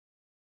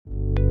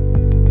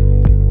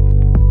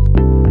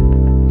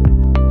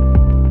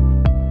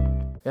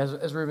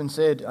As Ruben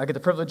said, I get the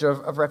privilege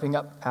of wrapping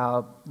up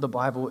our The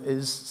Bible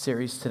Is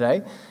series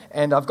today,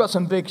 and I've got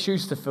some big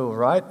shoes to fill,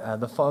 right?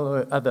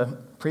 The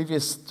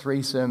previous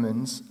 3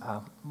 sermons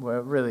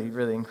were really,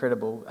 really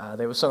incredible.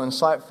 They were so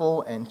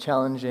insightful and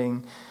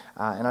challenging,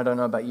 and I don't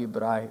know about you,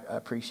 but I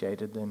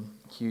appreciated them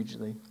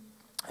hugely.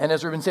 And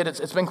as Ruben said,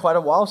 it's been quite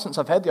a while since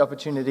I've had the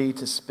opportunity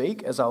to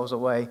speak, as I was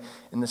away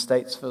in the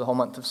States for the whole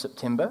month of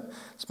September,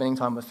 spending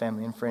time with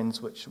family and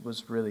friends, which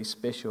was really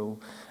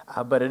special.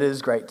 But it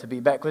is great to be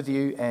back with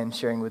you and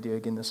sharing with you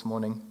again this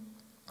morning.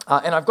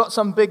 And I've got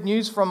some big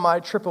news from my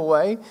trip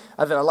away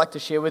that I'd like to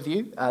share with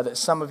you, that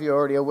some of you are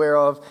already aware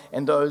of,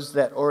 and those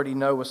that already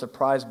know were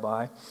surprised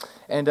by.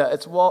 And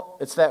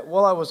it's that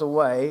while I was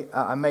away,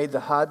 I made the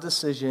hard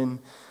decision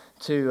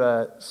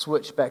to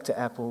switch back to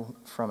Apple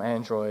from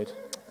Android.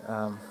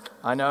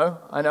 I know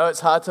it's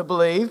hard to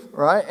believe,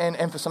 right?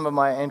 And for some of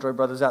my Android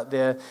brothers out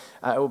there,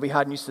 it will be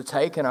hard news to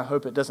take, and I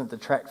hope it doesn't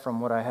detract from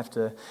what I have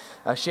to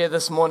share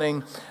this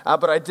morning.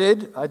 But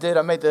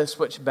I made the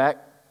switch back.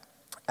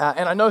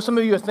 And I know some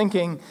of you are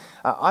thinking,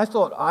 I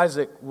thought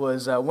Isaac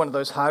was one of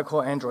those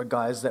hardcore Android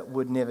guys that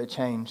would never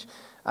change.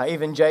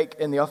 Even Jake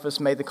in the office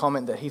made the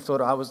comment that he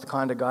thought I was the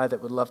kind of guy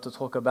that would love to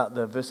talk about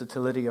the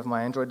versatility of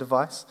my Android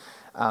device.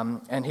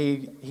 And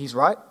he's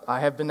right, I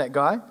have been that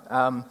guy.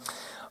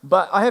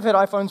 But I have had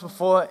iPhones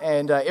before,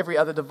 and every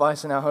other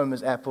device in our home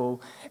is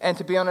Apple. And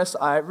to be honest,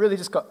 I really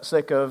just got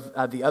sick of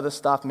the other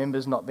staff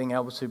members not being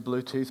able to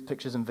Bluetooth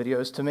pictures and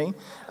videos to me.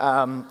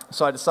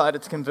 So I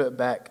decided to convert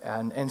back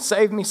and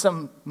save me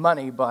some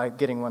money by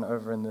getting one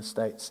over in the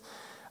States.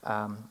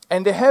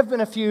 And there have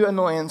been a few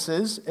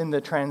annoyances in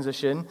the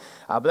transition,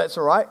 but that's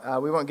all right.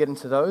 We won't get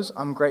into those.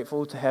 I'm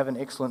grateful to have an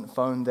excellent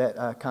phone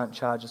that can't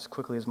charge as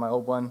quickly as my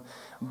old one.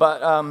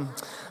 But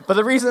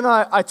the reason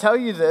I tell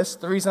you this,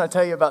 the reason I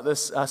tell you about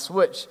this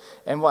switch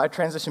and why I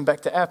transitioned back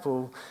to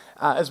Apple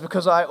is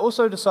because I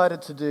also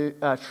decided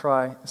to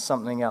try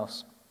something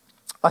else.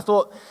 I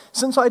thought,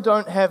 since I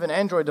don't have an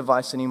Android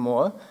device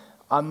anymore,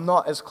 I'm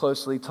not as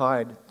closely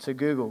tied to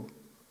Google.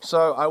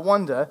 So I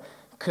wonder,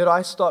 could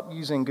I stop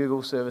using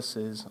Google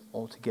services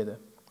altogether?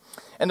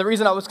 And the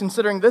reason I was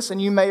considering this,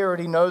 and you may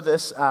already know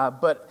this,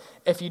 but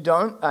if you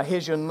don't,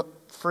 here's your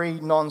free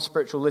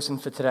non-spiritual lesson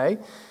for today.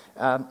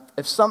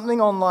 If something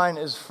online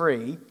is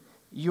free,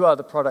 you are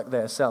the product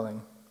they're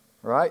selling,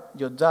 right?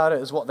 Your data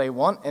is what they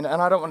want, and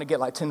I don't want to get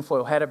like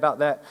tinfoil hat about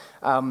that,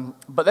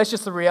 but that's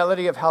just the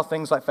reality of how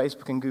things like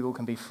Facebook and Google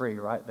can be free,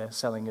 right? They're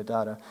selling your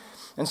data.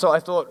 And so I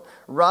thought,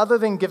 rather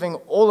than giving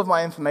all of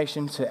my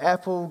information to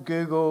Apple,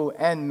 Google,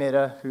 and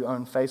Meta, who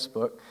own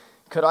Facebook,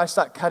 could I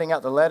start cutting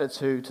out the latter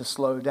two to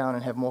slow down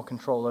and have more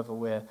control over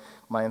where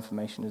my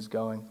information is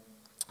going?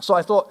 So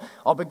I thought,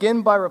 I'll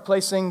begin by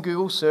replacing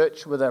Google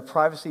Search with a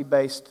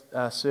privacy-based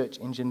search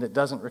engine that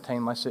doesn't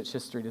retain my search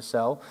history to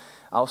sell.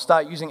 I'll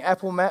start using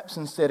Apple Maps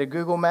instead of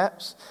Google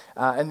Maps,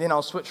 and then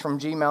I'll switch from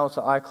Gmail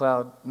to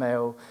iCloud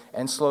Mail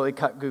and slowly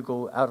cut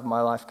Google out of my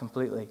life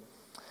completely.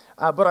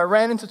 But I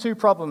ran into 2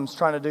 problems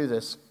trying to do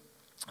this.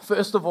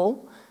 First of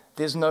all,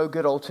 there's no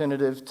good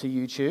alternative to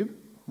YouTube,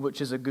 which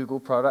is a Google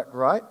product,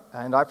 right?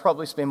 And I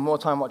probably spend more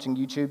time watching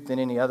YouTube than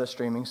any other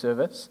streaming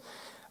service.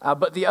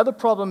 But the other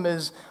problem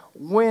is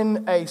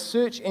when a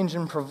search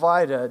engine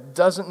provider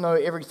doesn't know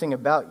everything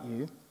about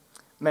you,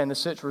 man, the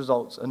search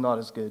results are not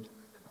as good.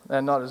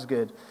 They're not as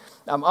good.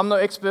 I'm no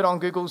expert on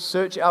Google's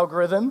search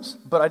algorithms,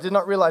 but I did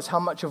not realize how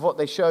much of what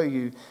they show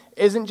you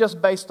isn't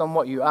just based on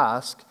what you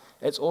ask,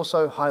 it's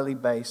also highly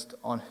based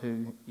on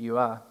who you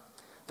are.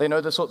 They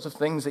know the sorts of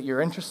things that you're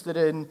interested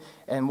in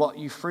and what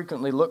you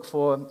frequently look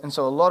for, and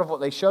so a lot of what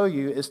they show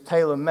you is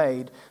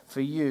tailor-made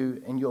for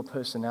you and your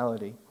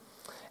personality.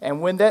 And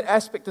when that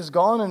aspect is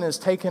gone and is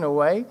taken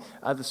away,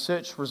 the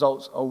search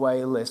results are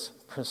way less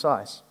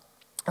precise.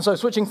 And so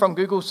switching from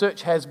Google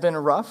search has been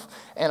rough,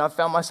 and I've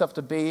found myself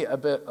to be a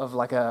bit of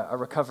like a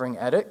recovering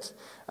addict.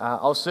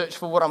 I'll search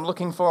for what I'm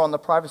looking for on the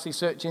privacy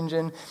search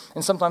engine,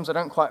 and sometimes I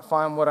don't quite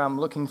find what I'm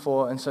looking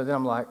for, and so then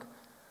I'm like,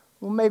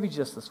 well, maybe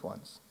just this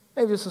once.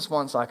 Maybe just this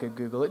once I could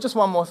Google it. Just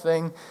one more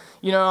thing.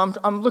 You know,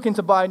 I'm looking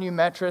to buy a new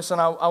mattress,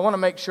 and I want to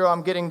make sure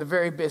I'm getting the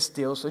very best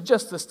deal, so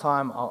just this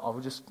time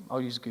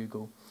I'll use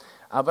Google.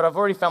 But I've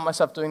already found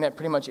myself doing that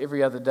pretty much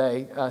every other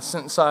day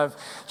since I've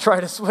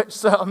tried to switch,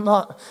 so I'm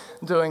not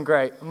doing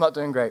great.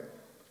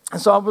 And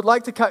so I would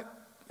like to cut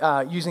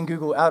using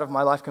Google out of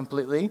my life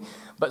completely,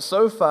 but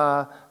so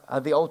far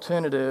the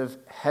alternative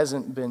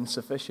hasn't been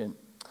sufficient,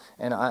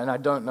 and I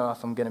don't know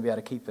if I'm going to be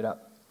able to keep it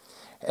up.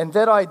 And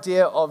that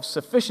idea of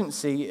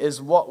sufficiency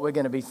is what we're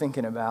going to be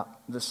thinking about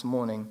this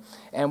morning,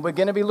 and we're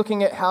going to be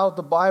looking at how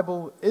the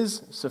Bible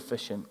is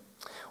sufficient,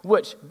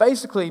 which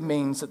basically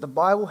means that the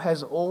Bible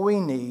has all we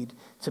need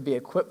to be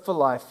equipped for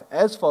life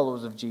as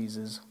followers of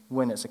Jesus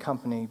when it's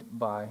accompanied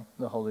by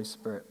the Holy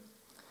Spirit.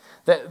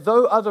 That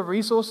though other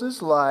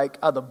resources like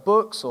other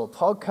books or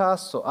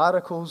podcasts or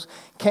articles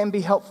can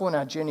be helpful in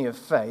our journey of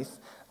faith,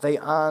 they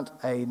aren't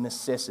a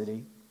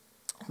necessity.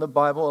 The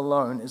Bible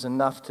alone is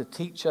enough to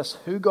teach us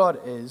who God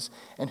is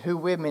and who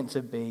we're meant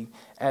to be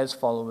as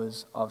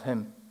followers of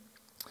Him.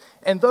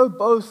 And though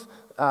both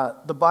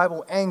the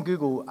Bible and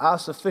Google are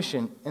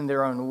sufficient in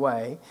their own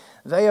way,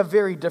 they are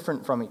very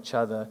different from each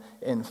other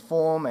in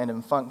form and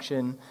in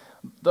function.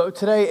 Though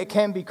today it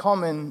can be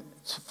common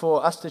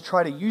for us to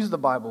try to use the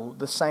Bible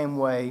the same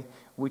way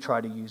we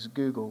try to use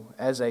Google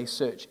as a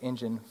search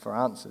engine for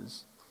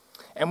answers.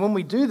 And when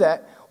we do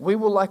that, we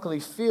will likely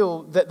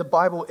feel that the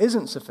Bible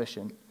isn't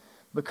sufficient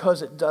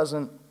because it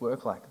doesn't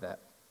work like that.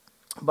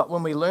 But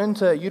when we learn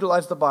to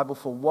utilize the Bible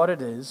for what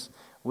it is,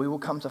 we will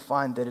come to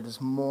find that it is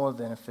more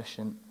than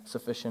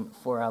sufficient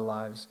for our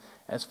lives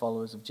as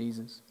followers of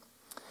Jesus.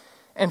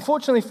 And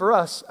fortunately for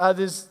us,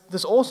 there's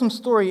this awesome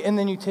story in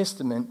the New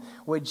Testament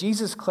where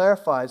Jesus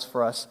clarifies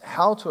for us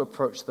how to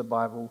approach the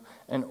Bible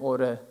in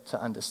order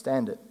to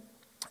understand it.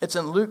 It's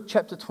in Luke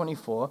chapter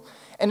 24,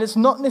 and it's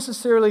not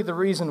necessarily the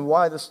reason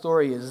why the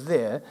story is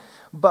there,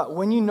 but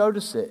when you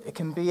notice it, it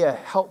can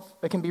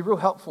be real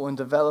helpful in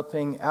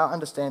developing our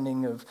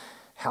understanding of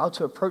how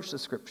to approach the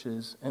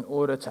Scriptures in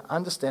order to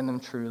understand them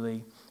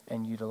truly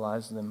and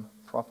utilize them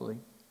properly.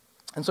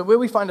 And so where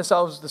we find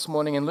ourselves this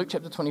morning in Luke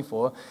chapter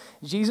 24,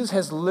 Jesus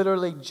has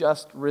literally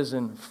just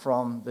risen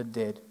from the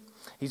dead.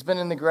 He's been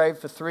in the grave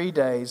for 3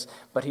 days,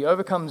 but he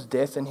overcomes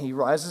death and he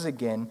rises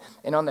again.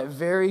 And on that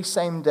very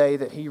same day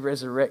that he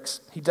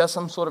resurrects, he does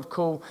some sort of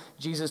cool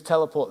Jesus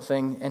teleport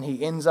thing, and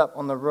he ends up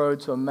on the road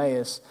to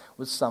Emmaus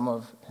with some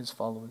of his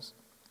followers.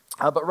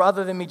 But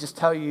rather than me just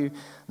tell you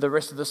the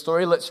rest of the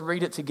story, let's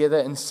read it together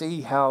and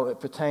see how it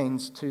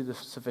pertains to the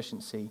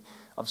sufficiency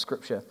of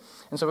Scripture.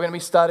 And so we're going to be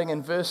starting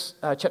in verse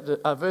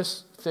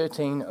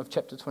 13 of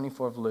chapter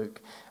 24 of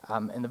Luke.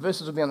 And the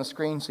verses will be on the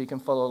screen so you can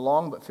follow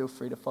along, but feel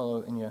free to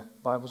follow in your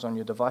Bibles on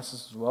your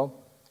devices as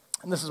well.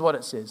 And this is what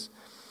it says.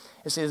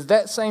 It says,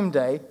 that same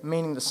day,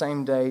 meaning the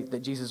same day that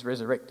Jesus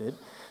resurrected,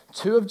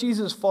 2 of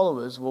Jesus'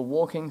 followers were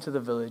walking to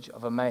the village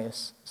of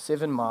Emmaus,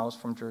 7 miles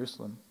from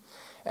Jerusalem.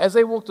 As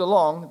they walked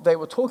along, they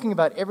were talking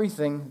about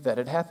everything that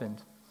had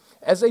happened.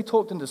 As they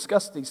talked and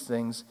discussed these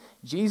things,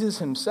 Jesus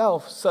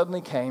himself suddenly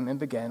came and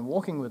began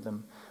walking with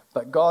them,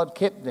 but God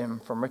kept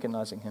them from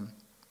recognizing him.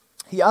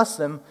 He asked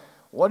them,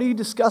 "What are you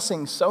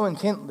discussing so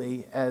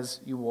intently as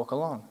you walk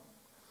along?"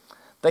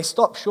 They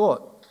stopped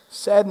short,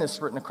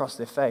 sadness written across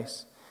their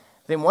face.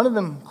 Then one of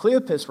them,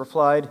 Cleopas,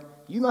 replied,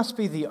 "You must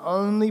be the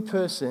only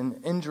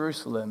person in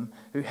Jerusalem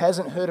who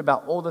hasn't heard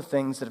about all the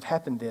things that have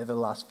happened there the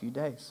last few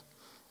days."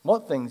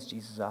 "What things?"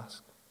 Jesus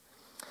asked.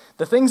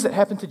 "The things that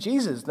happened to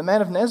Jesus, the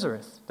man of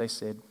Nazareth," they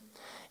said.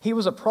 "He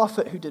was a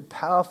prophet who did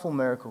powerful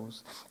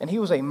miracles, and he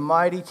was a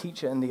mighty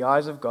teacher in the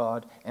eyes of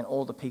God and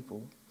all the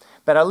people.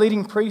 But our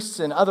leading priests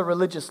and other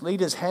religious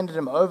leaders handed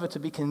him over to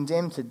be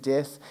condemned to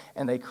death,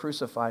 and they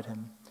crucified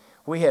him.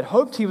 We had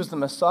hoped he was the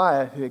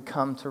Messiah who had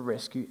come to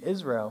rescue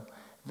Israel.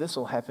 This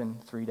all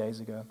happened 3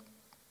 days ago."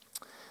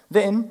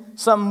 Then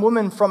some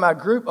women from our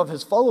group of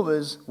his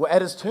followers were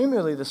at his tomb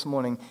early this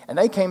morning, and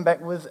they came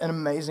back with an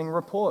amazing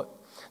report.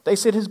 They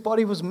said his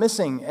body was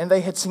missing, and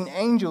they had seen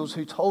angels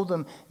who told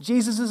them,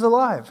 "Jesus is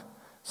alive."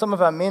 Some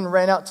of our men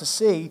ran out to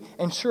see,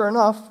 and sure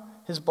enough,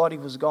 his body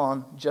was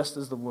gone, just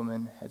as the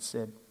woman had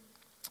said.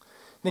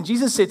 Then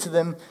Jesus said to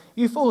them,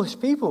 "You foolish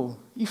people,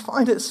 you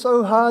find it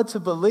so hard to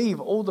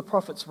believe all the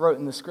prophets wrote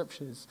in the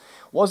Scriptures.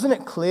 Wasn't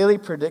it clearly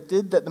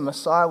predicted that the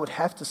Messiah would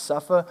have to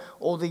suffer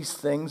all these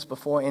things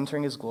before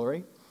entering his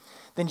glory?"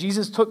 Then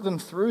Jesus took them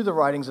through the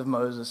writings of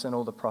Moses and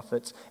all the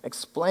prophets,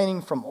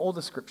 explaining from all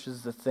the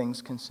Scriptures the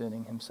things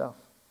concerning himself.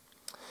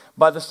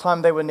 By this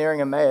time they were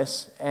nearing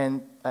Emmaus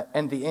and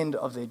the end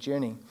of their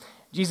journey.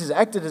 Jesus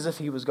acted as if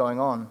he was going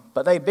on,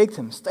 but they begged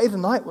him, "Stay the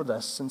night with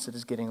us, since it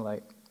is getting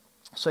late."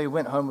 So he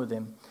went home with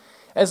them.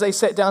 As they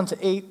sat down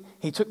to eat,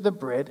 he took the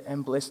bread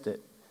and blessed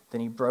it. Then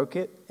he broke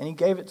it and he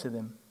gave it to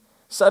them.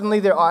 Suddenly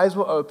their eyes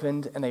were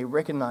opened and they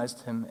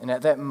recognized him, and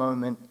at that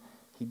moment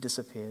he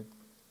disappeared.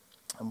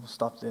 And we'll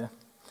stop there.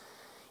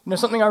 You know,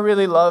 something I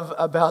really love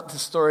about the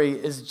story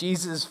is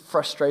Jesus'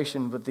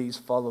 frustration with these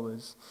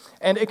followers.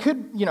 And it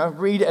could,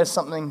 read as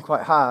something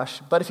quite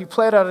harsh, but if you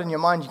play it out in your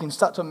mind, you can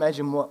start to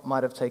imagine what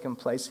might have taken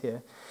place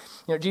here.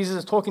 Jesus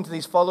is talking to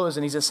these followers,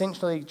 and he's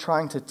essentially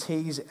trying to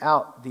tease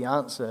out the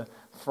answer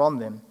from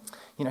them.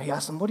 He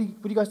asks them, what are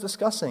you guys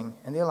discussing?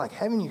 And they're like,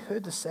 "Haven't you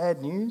heard the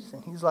sad news?"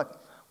 And he's like,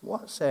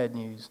 "What sad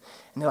news?"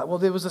 And they're like, "Well,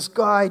 there was this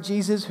guy,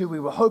 Jesus, who we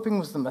were hoping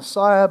was the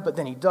Messiah, but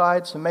then he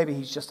died, so maybe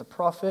he's just a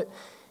prophet."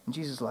 And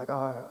Jesus is like,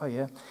 oh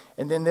yeah.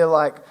 And then they're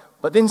like,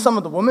 "But then some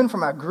of the women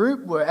from our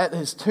group were at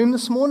his tomb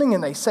this morning,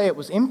 and they say it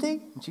was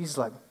empty." And Jesus is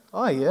like,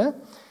 "Oh yeah."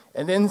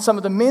 And then some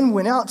of the men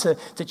went out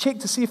to check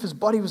to see if his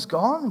body was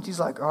gone. And he's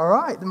like, "All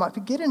right, they might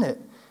be getting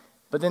it."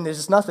 But then there's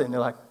just nothing. They're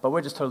like, "But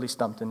we're just totally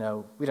stumped, and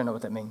now we don't know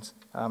what that means."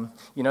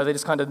 They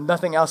just kind of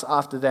nothing else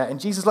after that. And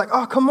Jesus is like,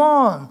 "Oh, come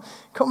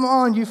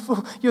on,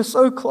 you're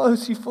so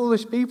close, you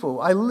foolish people.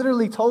 I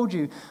literally told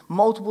you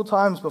multiple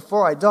times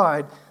before I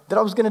died that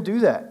I was going to do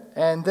that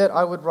and that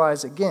I would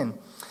rise again."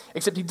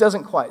 Except he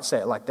doesn't quite say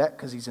it like that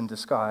because he's in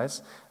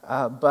disguise.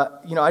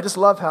 But I just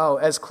love how,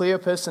 as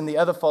Cleopas and the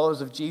other followers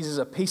of Jesus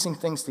are piecing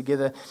things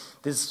together,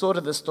 there's sort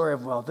of the story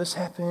of, well, this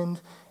happened,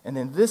 and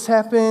then this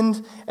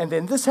happened, and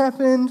then this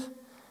happened,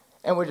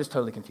 and we're just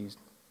totally confused.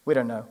 We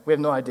don't know. We have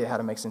no idea how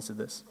to make sense of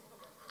this.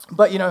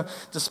 But,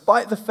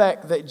 despite the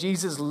fact that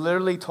Jesus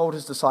literally told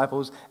his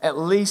disciples at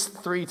least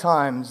 3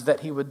 times that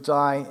he would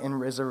die and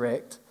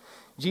resurrect,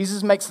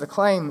 Jesus makes the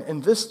claim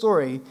in this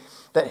story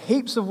that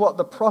heaps of what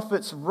the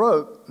prophets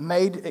wrote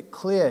made it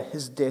clear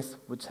his death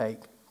would take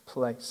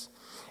place.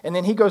 And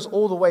then he goes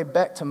all the way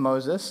back to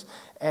Moses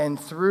and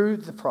through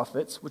the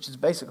prophets, which is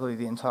basically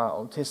the entire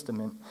Old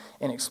Testament,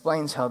 and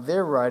explains how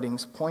their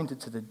writings pointed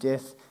to the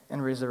death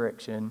and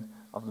resurrection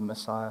of the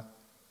Messiah.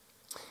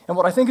 And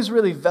what I think is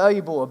really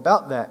valuable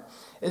about that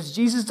is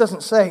Jesus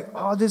doesn't say,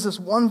 there's this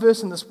one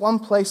verse in this one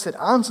place that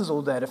answers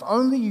all that. If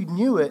only you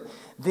knew it,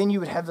 then you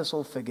would have this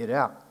all figured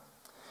out.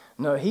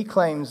 No, he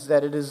claims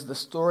that it is the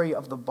story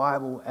of the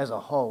Bible as a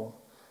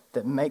whole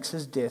that makes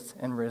his death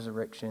and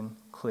resurrection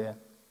clear.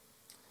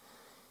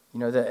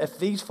 That if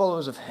these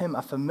followers of him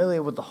are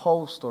familiar with the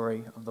whole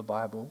story of the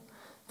Bible,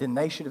 then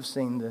they should have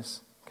seen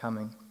this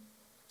coming.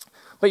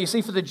 But you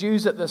see, for the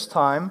Jews at this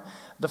time,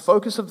 the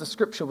focus of the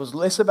scripture was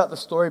less about the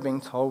story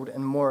being told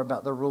and more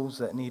about the rules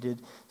that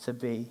needed to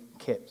be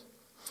kept.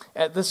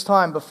 At this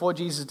time, before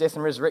Jesus' death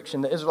and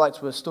resurrection, the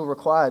Israelites were still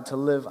required to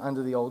live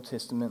under the Old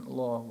Testament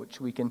law, which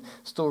we can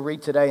still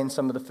read today in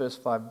some of the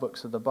first 5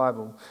 books of the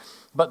Bible.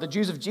 But the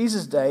Jews of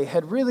Jesus' day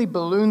had really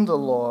ballooned the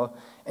law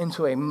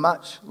into a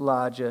much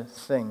larger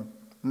thing,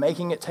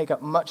 making it take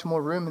up much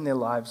more room in their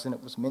lives than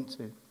it was meant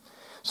to.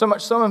 So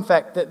much so, in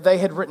fact, that they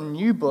had written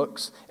new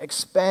books,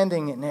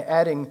 expanding and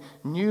adding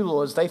new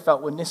laws they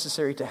felt were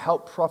necessary to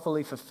help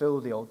properly fulfill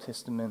the Old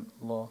Testament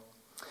law.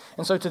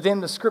 And so to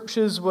them, the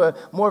scriptures were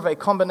more of a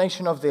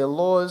combination of their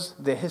laws,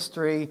 their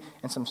history,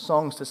 and some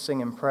songs to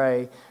sing and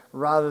pray,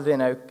 rather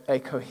than a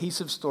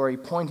cohesive story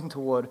pointing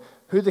toward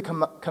who the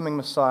coming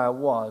Messiah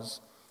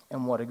was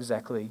and what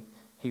exactly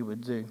he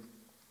would do.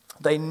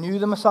 They knew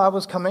the Messiah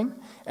was coming,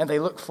 and they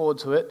looked forward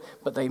to it,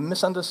 but they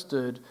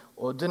misunderstood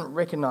or didn't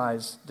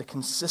recognize the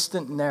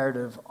consistent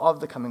narrative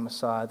of the coming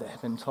Messiah that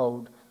had been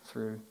told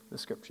through the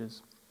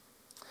scriptures.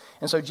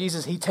 And so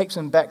Jesus, he takes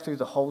them back through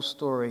the whole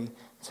story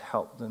to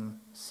help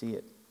them see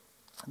it.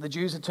 The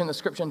Jews had turned the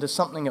scripture into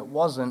something it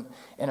wasn't,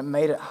 and it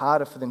made it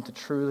harder for them to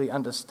truly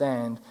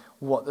understand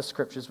what the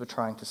scriptures were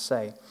trying to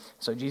say.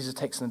 So Jesus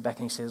takes them back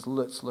and he says,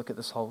 let's look at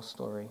this whole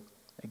story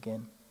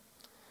again.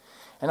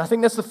 And I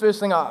think that's the first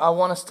thing I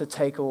want us to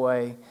take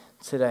away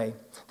today.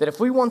 That if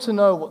we want to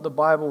know what the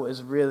Bible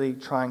is really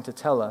trying to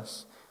tell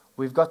us,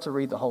 we've got to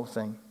read the whole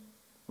thing.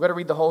 We've got to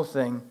read the whole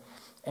thing,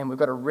 and we've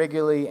got to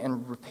regularly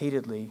and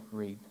repeatedly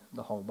read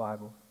the whole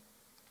Bible.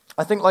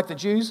 I think like the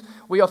Jews,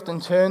 we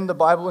often turn the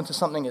Bible into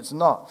something it's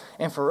not.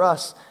 And for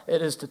us,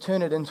 it is to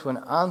turn it into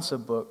an answer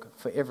book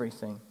for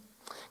everything.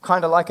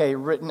 Kind of like a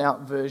written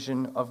out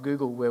version of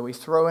Google where we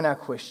throw in our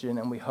question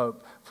and we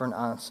hope for an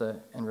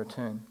answer in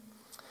return.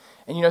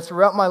 And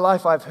throughout my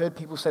life, I've heard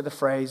people say the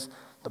phrase,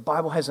 the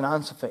Bible has an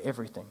answer for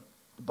everything.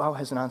 The Bible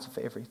has an answer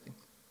for everything.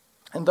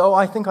 And though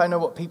I think I know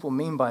what people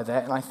mean by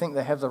that, and I think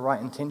they have the right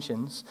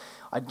intentions,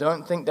 I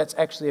don't think that's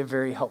actually a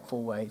very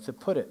helpful way to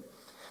put it.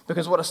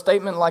 Because what a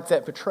statement like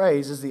that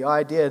portrays is the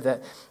idea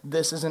that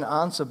this is an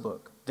answer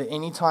book, that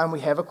anytime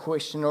we have a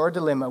question or a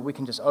dilemma, we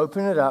can just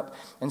open it up,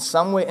 and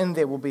somewhere in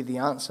there will be the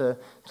answer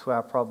to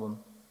our problem.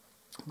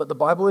 But the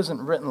Bible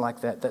isn't written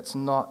like that. That's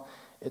not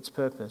its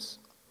purpose.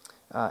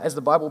 As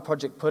the Bible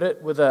Project put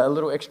it, with a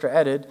little extra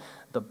added,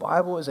 the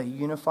Bible is a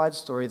unified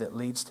story that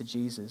leads to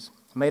Jesus,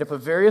 made up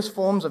of various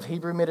forms of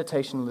Hebrew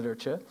meditation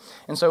literature.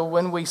 And so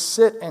when we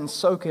sit and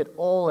soak it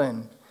all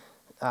in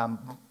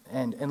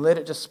and let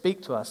it just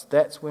speak to us,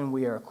 that's when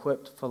we are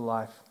equipped for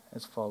life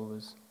as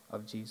followers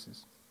of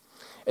Jesus.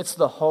 It's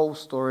the whole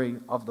story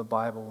of the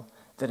Bible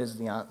that is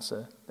the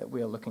answer that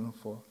we are looking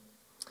for.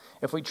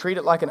 If we treat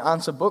it like an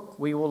answer book,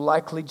 we will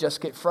likely just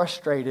get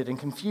frustrated and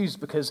confused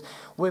because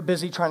we're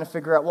busy trying to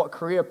figure out what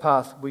career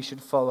path we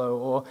should follow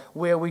or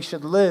where we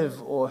should live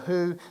or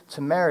who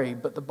to marry.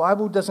 But the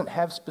Bible doesn't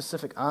have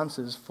specific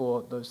answers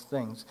for those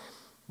things.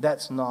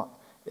 That's not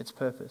its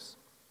purpose.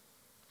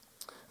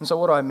 And so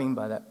what do I mean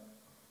by that?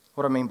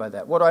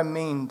 What do I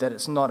mean that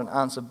it's not an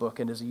answer book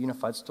and is a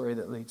unified story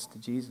that leads to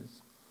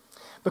Jesus?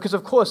 Because,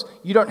 of course,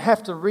 you don't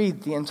have to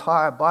read the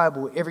entire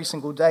Bible every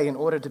single day in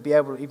order to be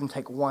able to even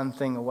take one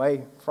thing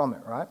away from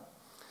it, right?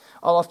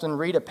 I'll often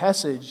read a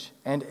passage,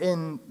 and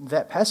in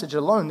that passage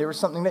alone, there is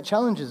something that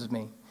challenges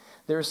me.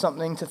 There is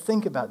something to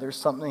think about. There is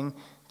something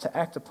to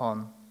act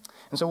upon.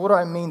 And so what do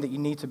I mean that you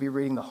need to be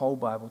reading the whole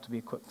Bible to be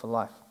equipped for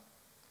life?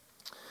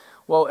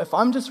 Well, if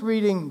I'm just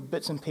reading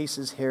bits and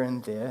pieces here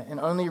and there, and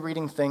only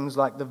reading things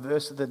like the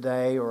verse of the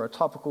day or a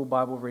topical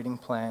Bible reading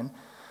plan,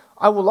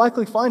 I will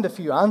likely find a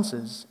few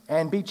answers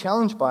and be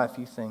challenged by a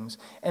few things,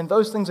 and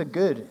those things are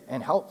good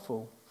and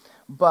helpful,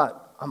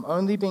 but I'm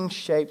only being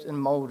shaped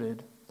and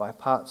molded by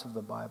parts of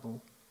the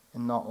Bible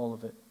and not all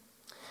of it.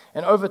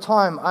 And over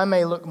time, I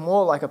may look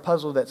more like a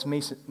puzzle that's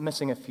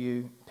missing a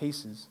few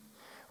pieces,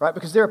 right?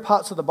 Because there are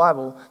parts of the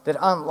Bible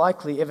that aren't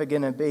likely ever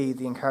going to be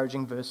the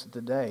encouraging verse of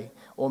the day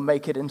or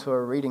make it into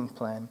a reading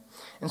plan.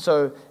 And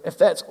so if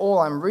that's all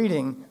I'm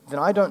reading, then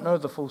I don't know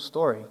the full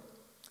story.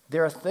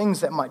 There are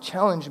things that might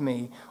challenge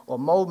me or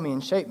mold me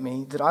and shape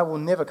me that I will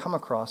never come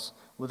across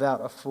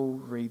without a full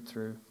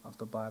read-through of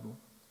the Bible.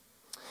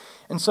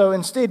 And so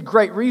instead,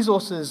 great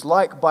resources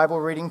like Bible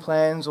reading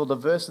plans or the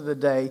verse of the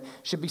day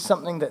should be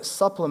something that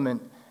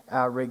supplement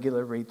our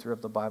regular read-through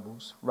of the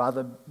Bibles,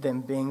 rather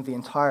than being the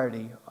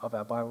entirety of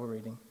our Bible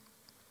reading.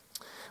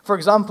 For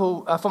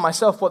example, for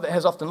myself, what that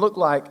has often looked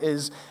like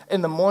is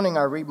in the morning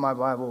I read my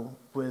Bible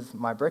with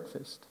my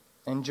breakfast.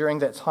 And during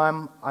that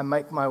time, I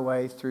make my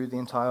way through the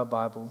entire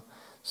Bible,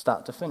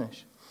 start to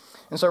finish.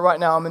 And so right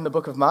now I'm in the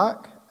book of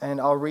Mark, and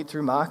I'll read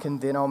through Mark,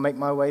 and then I'll make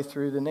my way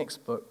through the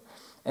next book.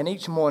 And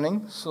each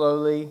morning,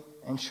 slowly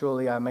and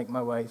surely, I make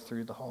my way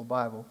through the whole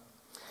Bible.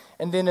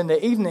 And then in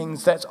the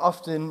evenings, that's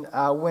often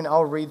when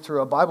I'll read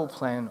through a Bible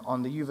plan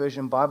on the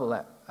YouVersion Bible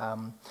app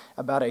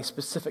about a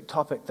specific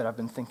topic that I've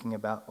been thinking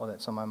about or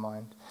that's on my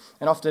mind.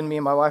 And often me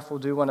and my wife will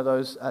do one of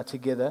those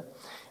together.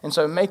 And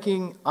so I'm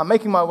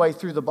making my way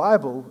through the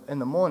Bible in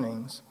the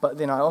mornings, but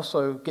then I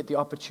also get the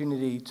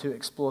opportunity to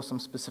explore some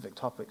specific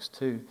topics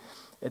too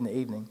in the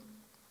evening.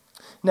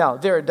 Now,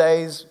 there are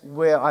days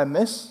where I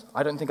miss.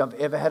 I don't think I've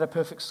ever had a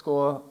perfect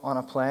score on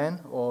a plan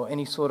or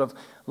any sort of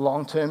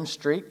long-term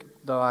streak,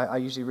 though I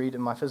usually read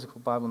in my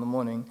physical Bible in the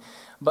morning.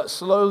 But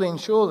slowly and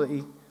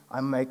surely,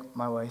 I make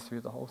my way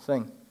through the whole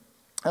thing.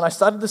 And I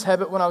started this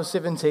habit when I was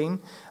 17,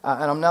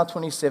 and I'm now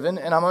 27,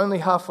 and I'm only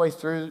halfway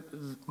through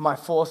my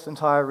fourth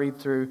entire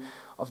read-through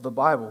of the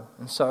Bible.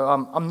 And so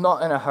I'm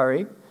not in a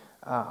hurry.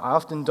 I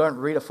often don't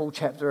read a full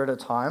chapter at a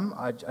time.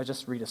 I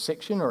just read a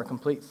section or a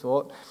complete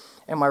thought,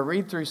 and my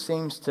read-through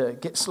seems to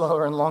get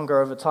slower and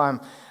longer over time.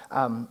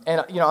 I'm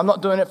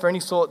not doing it for any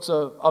sorts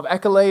of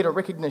accolade or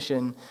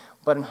recognition,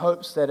 but in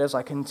hopes that as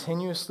I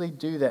continuously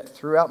do that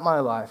throughout my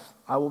life,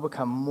 I will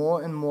become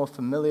more and more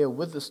familiar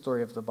with the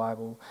story of the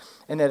Bible,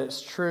 and that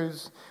its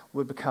truths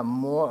would become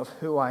more of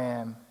who I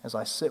am as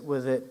I sit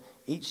with it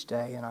each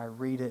day and I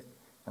read it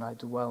and I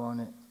dwell on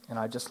it and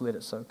I just let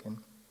it soak in.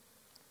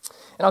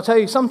 And I'll tell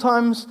you,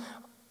 sometimes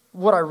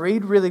what I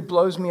read really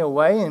blows me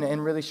away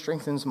and really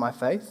strengthens my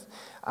faith,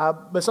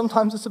 but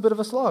sometimes it's a bit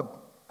of a slog.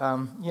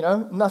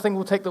 Nothing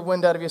will take the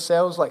wind out of your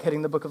sails like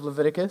hitting the book of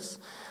Leviticus.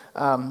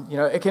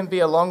 It can be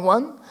a long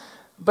one,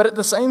 but at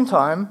the same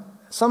time,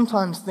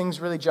 sometimes things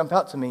really jump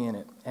out to me in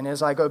it. And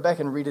as I go back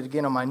and read it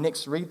again on my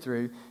next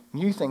read-through,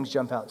 new things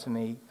jump out to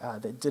me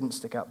that didn't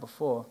stick out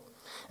before.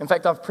 In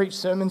fact, I've preached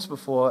sermons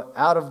before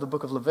out of the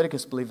book of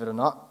Leviticus, believe it or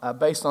not,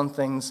 based on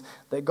things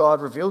that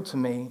God revealed to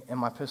me in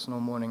my personal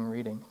morning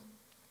reading.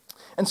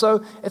 And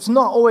so it's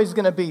not always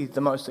going to be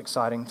the most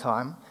exciting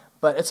time,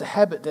 but it's a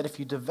habit that if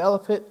you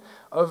develop it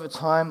over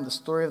time, the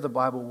story of the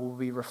Bible will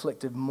be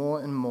reflected more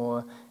and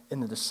more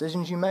in the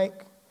decisions you make,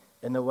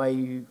 in the way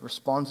you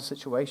respond to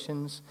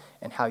situations,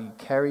 and how you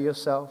carry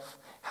yourself,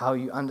 how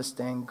you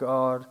understand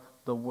God,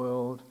 the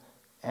world,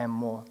 and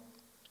more.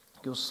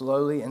 You'll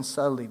slowly and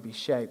subtly be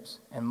shaped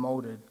and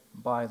molded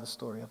by the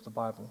story of the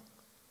Bible.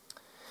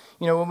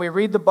 When we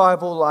read the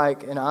Bible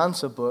like an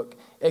answer book,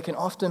 it can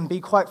often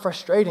be quite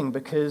frustrating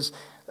because,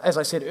 as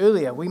I said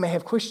earlier, we may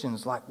have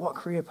questions like, what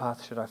career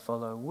path should I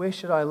follow? Where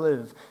should I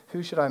live?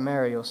 Who should I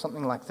marry? Or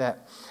something like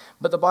that.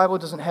 But the Bible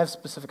doesn't have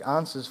specific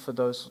answers for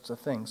those sorts of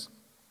things.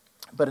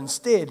 But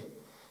instead,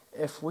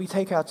 if we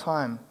take our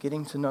time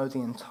getting to know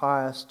the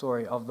entire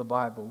story of the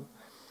Bible,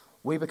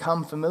 we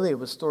become familiar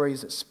with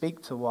stories that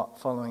speak to what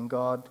following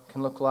God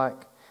can look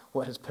like,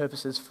 what His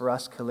purpose is for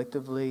us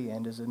collectively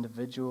and as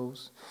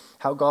individuals,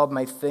 how God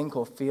may think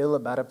or feel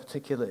about a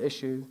particular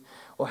issue,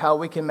 or how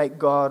we can make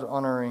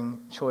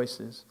God-honoring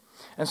choices.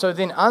 And so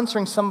then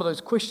answering some of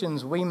those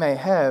questions we may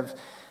have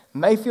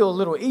may feel a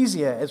little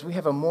easier as we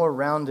have a more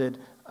rounded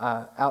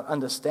out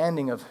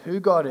understanding of who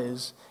God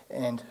is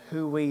and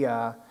who we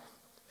are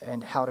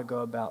and how to go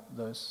about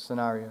those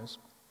scenarios.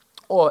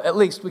 Or at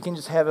least we can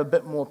just have a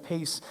bit more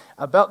peace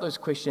about those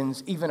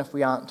questions, even if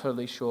we aren't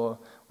totally sure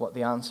what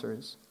the answer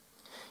is.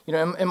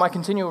 In my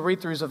continual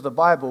read-throughs of the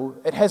Bible,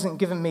 it hasn't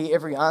given me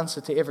every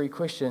answer to every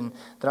question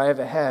that I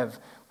ever have,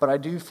 but I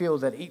do feel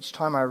that each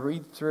time I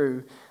read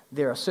through,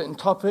 there are certain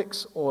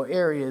topics or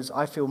areas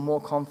I feel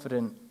more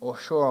confident or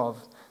sure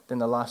of than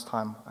the last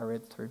time I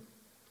read through.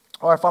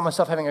 Or I find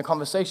myself having a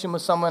conversation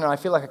with someone and I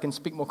feel like I can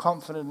speak more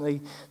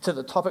confidently to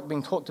the topic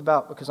being talked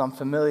about because I'm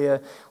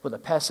familiar with a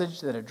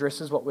passage that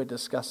addresses what we're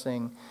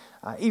discussing,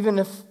 even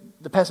if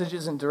the passage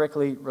isn't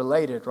directly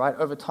related, right?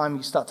 Over time,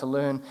 you start to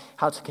learn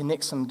how to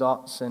connect some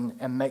dots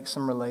and make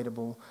some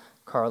relatable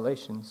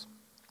correlations.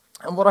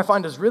 And what I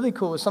find is really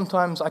cool is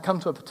sometimes I come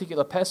to a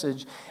particular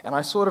passage and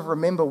I sort of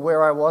remember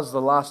where I was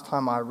the last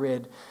time I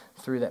read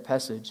through that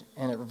passage.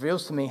 And it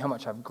reveals to me how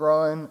much I've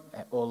grown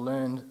or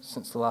learned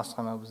since the last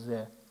time I was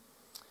there.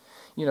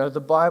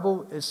 The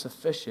Bible is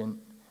sufficient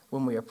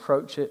when we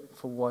approach it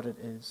for what it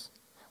is,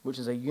 which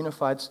is a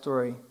unified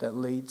story that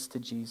leads to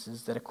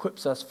Jesus, that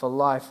equips us for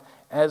life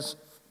as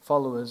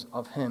followers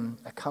of Him,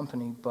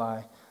 accompanied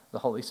by the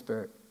Holy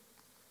Spirit.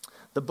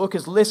 The book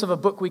is less of a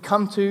book we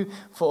come to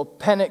for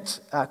panicked,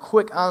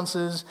 quick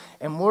answers,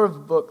 and more of a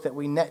book that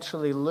we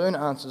naturally learn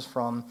answers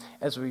from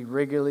as we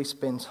regularly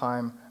spend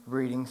time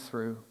reading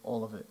through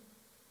all of it.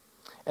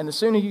 And the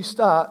sooner you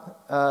start,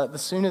 the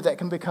sooner that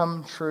can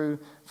become true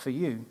for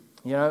you.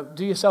 You know,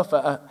 do yourself,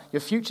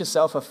 your future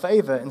self a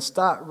favor and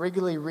start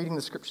regularly reading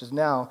the scriptures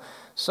now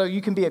so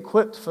you can be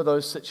equipped for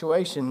those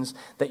situations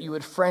that you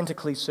would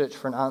frantically search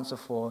for an answer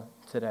for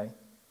today.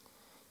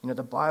 You know,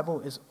 the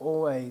Bible is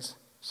always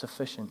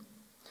sufficient.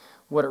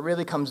 What it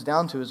really comes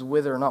down to is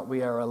whether or not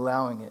we are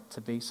allowing it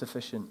to be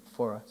sufficient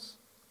for us.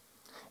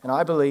 And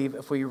I believe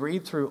if we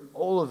read through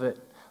all of it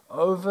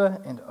over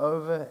and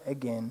over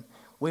again,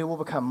 we will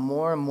become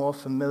more and more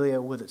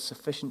familiar with its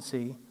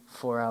sufficiency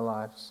for our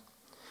lives.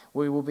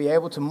 We will be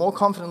able to more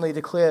confidently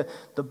declare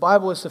the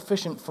Bible is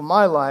sufficient for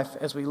my life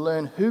as we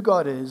learn who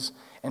God is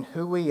and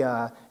who we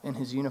are in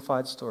his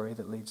unified story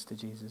that leads to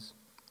Jesus.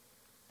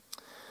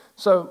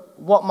 So,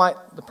 what might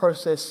the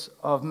process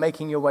of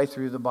making your way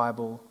through the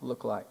Bible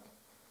look like?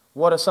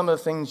 What are some of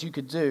the things you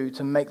could do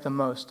to make the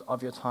most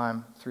of your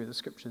time through the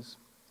scriptures?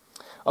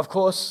 Of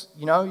course,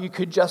 you know, you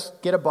could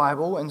just get a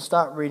Bible and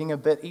start reading a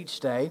bit each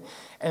day,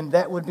 and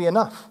that would be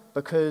enough,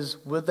 because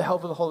with the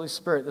help of the Holy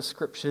Spirit, the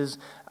scriptures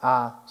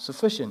are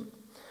sufficient.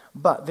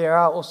 But there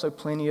are also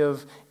plenty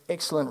of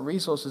excellent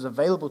resources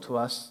available to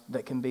us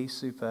that can be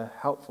super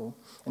helpful,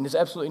 and there's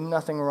absolutely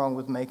nothing wrong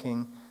with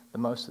making the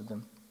most of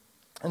them.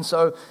 And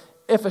so,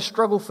 if a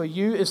struggle for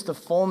you is to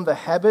form the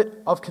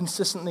habit of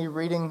consistently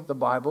reading the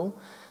Bible,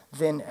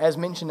 then as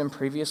mentioned in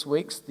previous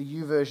weeks, the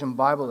YouVersion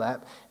Bible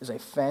app is a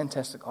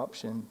fantastic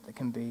option that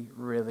can be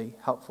really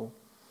helpful.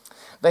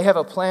 They have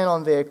a plan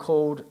on there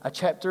called A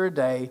Chapter a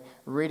Day,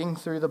 Reading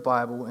Through the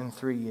Bible in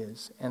 3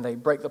 years, and they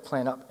break the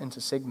plan up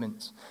into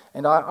segments.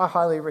 And I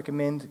highly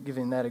recommend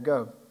giving that a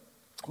go.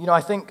 You know,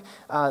 I think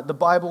the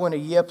Bible in a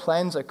year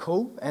plans are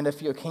cool, and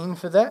if you're keen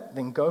for that,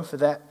 then go for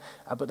that.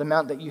 But the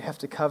amount that you have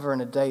to cover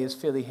in a day is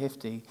fairly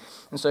hefty.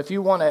 And so if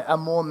you want a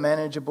more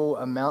manageable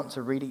amount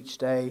to read each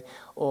day,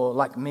 or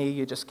like me,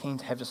 you're just keen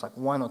to have just like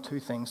 1 or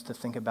 2 things to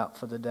think about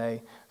for the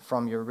day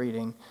from your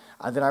reading,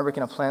 then I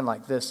reckon a plan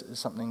like this is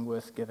something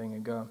worth giving a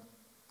go.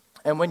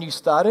 And when you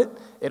start it,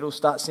 it'll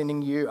start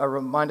sending you a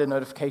reminder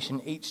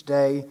notification each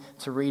day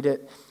to read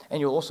it.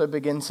 And you'll also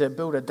begin to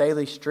build a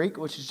daily streak,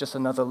 which is just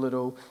another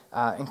little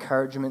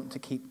encouragement to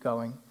keep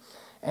going.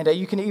 And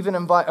you can even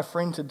invite a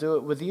friend to do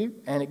it with you.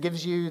 And it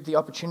gives you the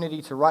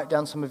opportunity to write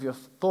down some of your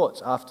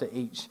thoughts after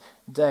each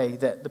day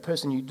that the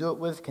person you do it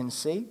with can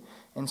see.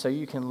 And so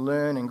you can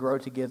learn and grow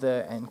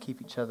together and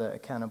keep each other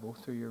accountable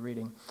through your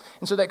reading.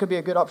 And so that could be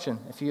a good option.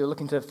 If you're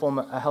looking to form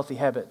a healthy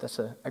habit, that's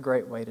a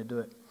great way to do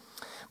it.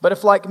 But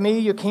if, like me,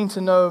 you're keen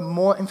to know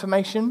more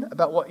information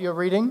about what you're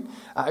reading,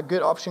 a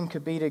good option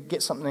could be to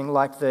get something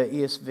like the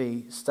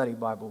ESV Study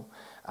Bible.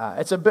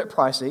 It's a bit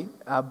pricey,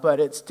 but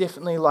it's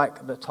definitely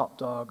like the top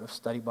dog of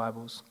study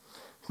Bibles.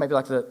 Maybe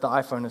like the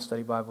iPhone of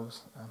study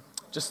Bibles.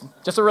 Just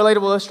a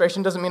relatable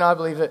illustration, doesn't mean I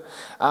believe it.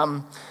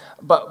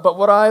 But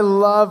what I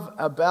love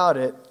about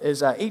it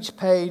is each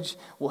page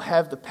will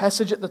have the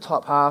passage at the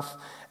top half,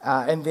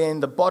 and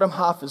then the bottom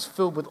half is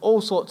filled with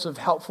all sorts of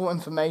helpful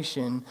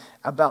information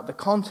about the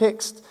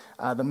context,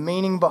 the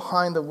meaning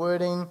behind the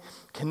wording,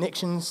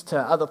 connections to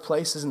other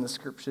places in the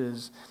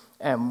scriptures,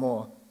 and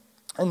more.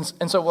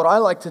 And so what I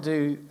like to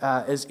do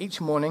is each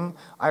morning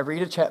I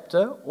read a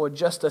chapter or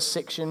just a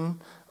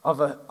section of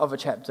a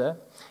chapter,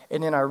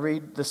 and then I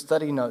read the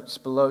study notes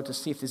below to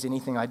see if there's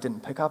anything I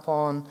didn't pick up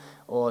on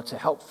or to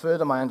help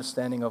further my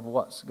understanding of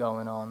what's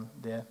going on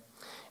there.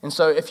 And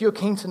so if you're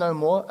keen to know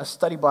more, a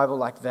study Bible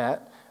like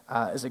that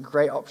is a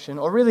great option,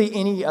 or really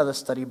any other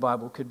study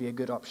Bible could be a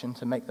good option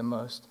to make the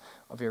most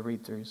of your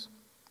read-throughs.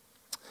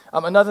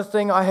 Another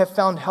thing I have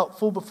found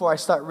helpful before I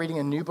start reading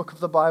a new book of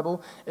the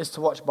Bible is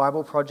to watch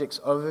Bible Project's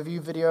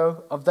overview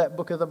video of that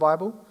book of the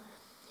Bible.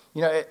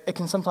 You know, it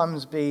can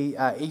sometimes be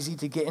easy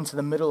to get into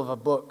the middle of a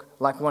book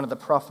like one of the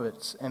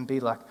prophets and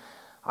be like,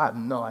 I have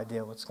no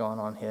idea what's going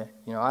on here.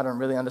 You know, I don't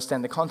really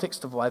understand the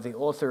context of why the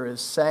author is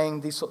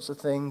saying these sorts of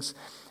things.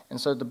 And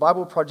so the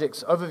Bible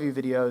Project's overview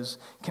videos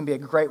can be a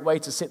great way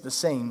to set the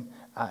scene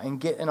and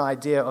get an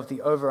idea of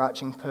the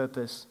overarching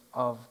purpose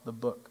of the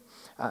book.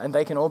 And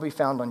they can all be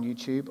found on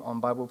YouTube, on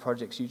Bible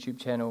Project's YouTube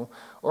channel,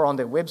 or on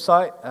their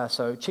website.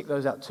 So check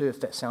those out too if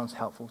that sounds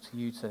helpful to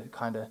you to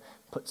kind of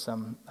put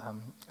some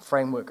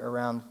framework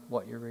around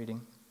what you're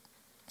reading.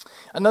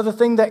 Another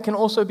thing that can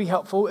also be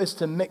helpful is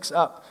to mix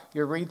up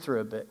your read-through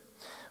a bit.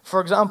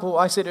 For example,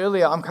 I said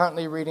earlier I'm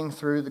currently reading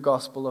through the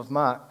Gospel of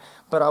Mark,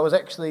 but I was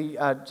actually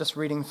just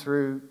reading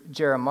through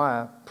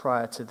Jeremiah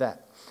prior to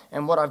that.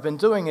 And what I've been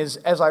doing is,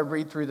 as I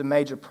read through the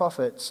major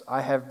prophets,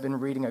 I have been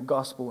reading a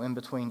gospel in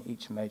between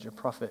each major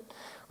prophet.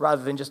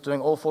 Rather than just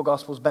doing all 4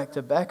 gospels back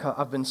to back,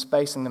 I've been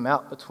spacing them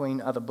out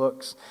between other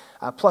books.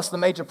 Plus the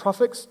major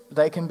prophets,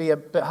 they can be a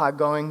bit hard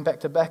going back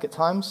to back at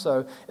times,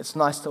 so it's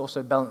nice to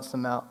also balance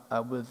them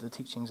out with the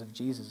teachings of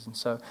Jesus. And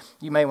so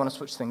you may want to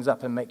switch things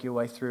up and make your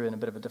way through in a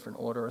bit of a different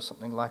order or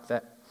something like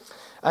that.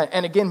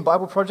 And again,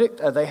 Bible Project,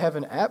 they have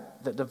an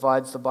app that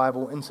divides the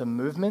Bible into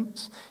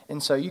movements,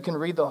 and so you can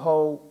read the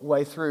whole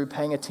way through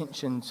paying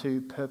attention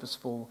to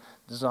purposeful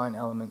design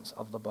elements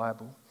of the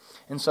Bible.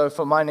 And so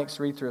for my next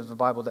read-through of the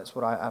Bible, that's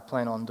what I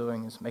plan on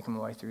doing, is making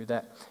my way through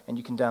that. And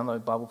you can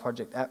download Bible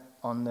Project app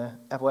on the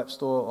Apple App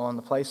Store or on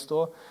the Play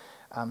Store.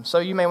 So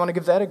you may want to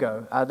give that a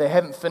go. They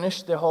haven't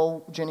finished their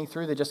whole journey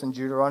through. They're just in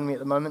Deuteronomy at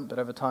the moment, but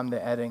over time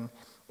they're adding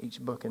each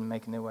book and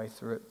making their way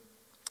through it.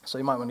 So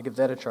you might want to give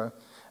that a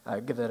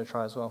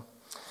try as well.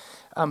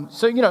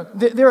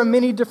 There are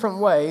many different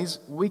ways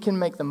we can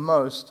make the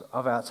most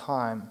of our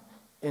time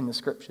in the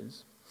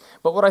Scriptures.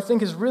 But what I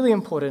think is really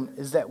important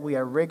is that we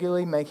are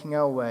regularly making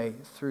our way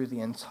through the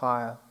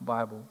entire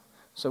Bible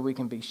so we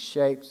can be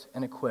shaped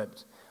and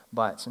equipped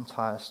by its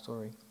entire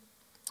story.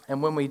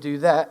 And when we do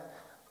that,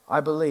 I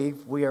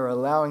believe we are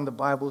allowing the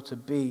Bible to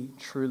be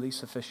truly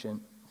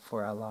sufficient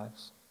for our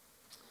lives.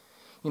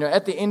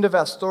 At the end of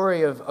our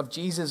story of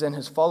Jesus and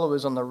his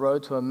followers on the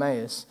road to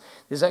Emmaus,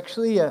 there's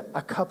actually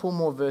a couple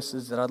more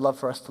verses that I'd love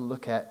for us to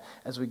look at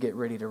as we get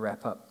ready to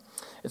wrap up.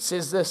 It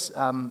says this,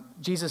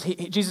 Jesus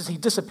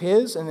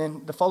disappears, and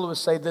then the followers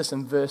say this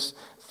in verse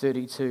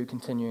 32,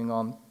 continuing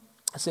on.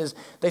 It says,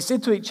 "They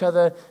said to each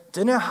other,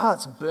 'Didn't our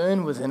hearts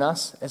burn within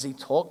us as he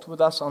talked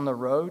with us on the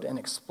road and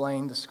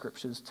explained the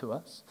Scriptures to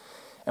us?'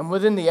 And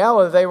within the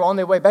hour, they were on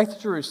their way back to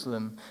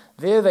Jerusalem.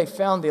 There they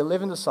found the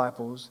 11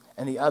 disciples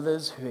and the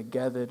others who had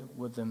gathered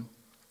with them,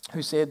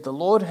 who said, 'The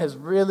Lord has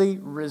really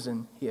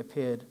risen.' He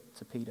appeared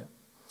to Peter."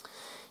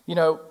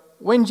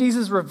 When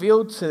Jesus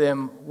revealed to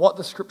them what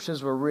the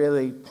Scriptures were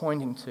really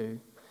pointing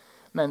to,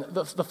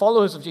 the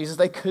followers of Jesus,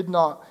 they could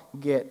not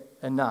get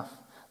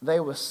enough. They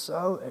were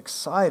so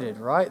excited,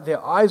 right?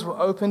 Their eyes were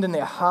opened and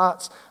their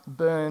hearts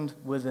burned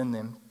within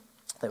them.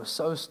 They were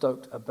so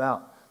stoked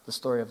about the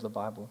story of the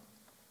Bible.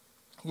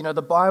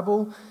 The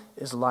Bible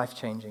is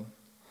life-changing.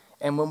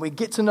 And when we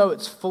get to know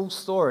its full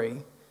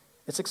story,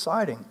 it's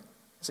exciting.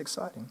 It's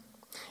exciting.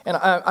 And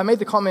I made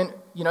the comment,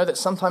 that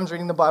sometimes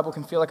reading the Bible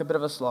can feel like a bit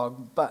of a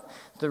slog, but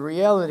the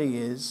reality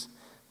is,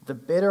 the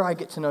better I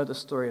get to know the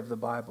story of the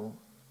Bible,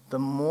 the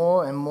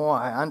more and more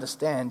I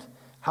understand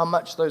how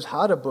much those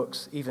harder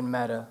books even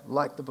matter,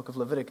 like the book of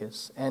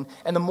Leviticus. And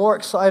the more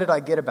excited I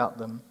get about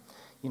them,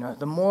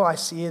 the more I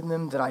see in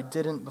them that I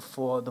didn't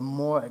before, the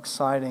more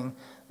exciting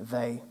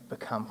they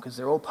become, because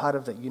they're all part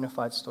of that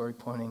unified story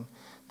pointing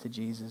to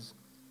Jesus.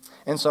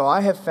 And so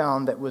I have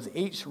found that with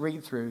each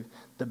read-through,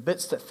 the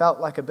bits that felt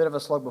like a bit of a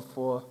slog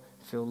before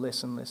feel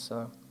less and less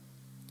so.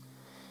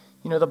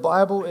 The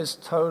Bible is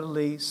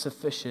totally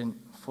sufficient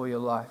for your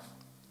life.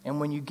 And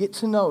when you get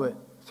to know it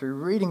through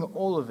reading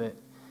all of it,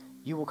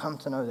 you will come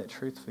to know that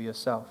truth for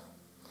yourself.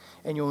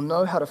 And you'll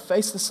know how to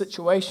face the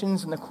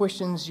situations and the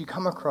questions you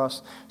come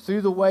across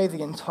through the way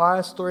the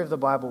entire story of the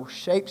Bible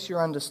shapes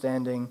your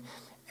understanding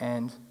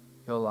and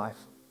your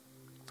life.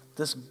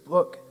 This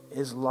book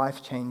is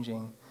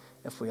life-changing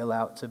if we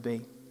allow it to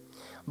be.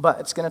 But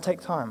it's going to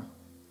take time.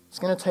 It's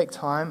going to take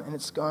time, and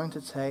it's going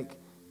to take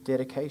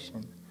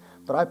dedication.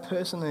 But I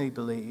personally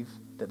believe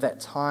that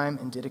time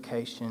and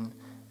dedication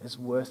is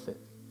worth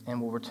it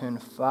and will return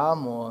far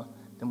more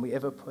than we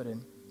ever put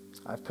in.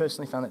 I've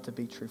personally found that to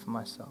be true for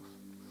myself.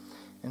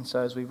 And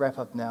so as we wrap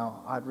up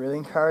now, I'd really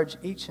encourage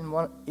each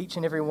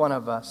and every one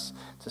of us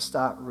to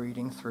start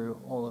reading through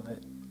all of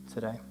it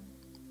today.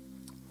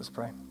 Let's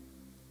pray.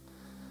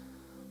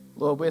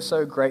 Lord, we're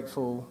so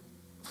grateful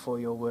for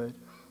your word.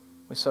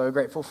 We're so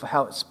grateful for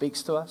how it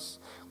speaks to us.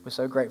 We're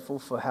so grateful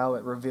for how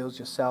it reveals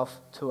yourself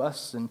to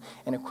us and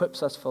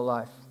equips us for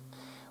life.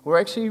 We're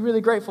actually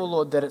really grateful,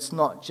 Lord, that it's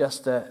not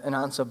just an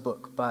answer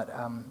book, but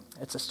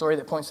it's a story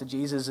that points to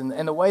Jesus,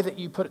 and the way that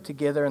you put it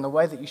together and the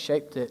way that you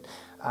shaped it,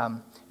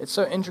 it's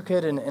so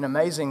intricate and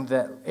amazing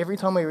that every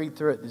time we read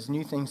through it, there's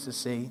new things to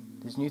see,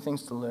 there's new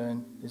things to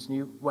learn, there's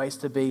new ways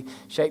to be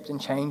shaped and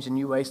changed and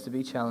new ways to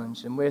be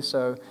challenged, and we're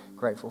so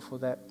grateful for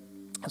that.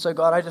 And so,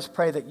 God, I just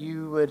pray that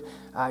you would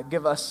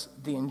give us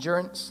the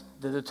endurance,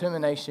 the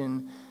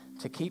determination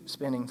to keep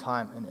spending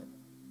time in it,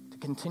 to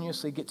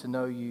continuously get to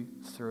know you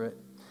through it.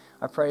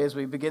 I pray as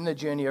we begin the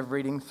journey of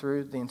reading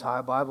through the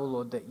entire Bible,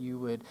 Lord, that you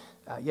would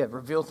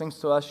reveal things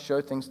to us,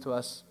 show things to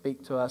us,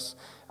 speak to us,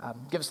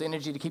 give us the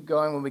energy to keep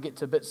going when we get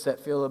to bits that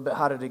feel a bit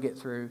harder to get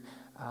through,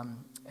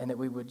 and that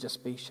we would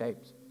just be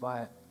shaped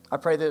by it. I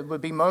pray there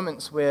would be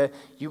moments where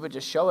you would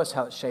just show us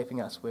how it's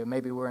shaping us, where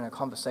maybe we're in a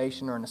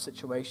conversation or in a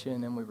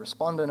situation and we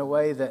respond in a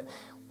way that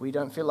we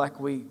don't feel like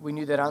we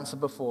knew that answer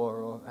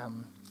before, or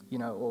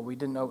or we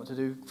didn't know what to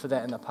do for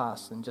that in the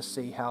past, and just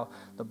see how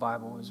the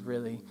Bible is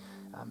really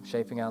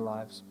shaping our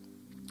lives.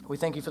 We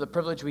thank you for the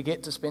privilege we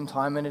get to spend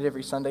time in it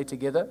every Sunday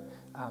together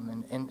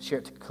and share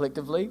it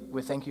collectively.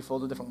 We thank you for all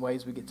the different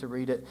ways we get to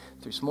read it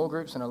through small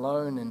groups and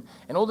alone,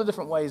 and all the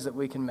different ways that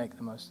we can make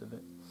the most of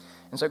it.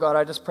 And so, God,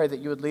 I just pray that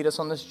you would lead us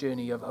on this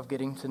journey of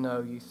getting to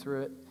know you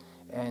through it,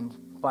 and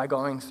by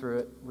going through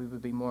it, we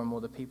would be more and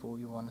more the people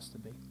you want us to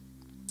be.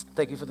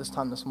 Thank you for this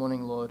time this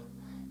morning, Lord,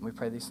 and we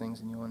pray these things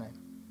in your name.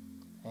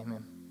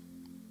 Amen.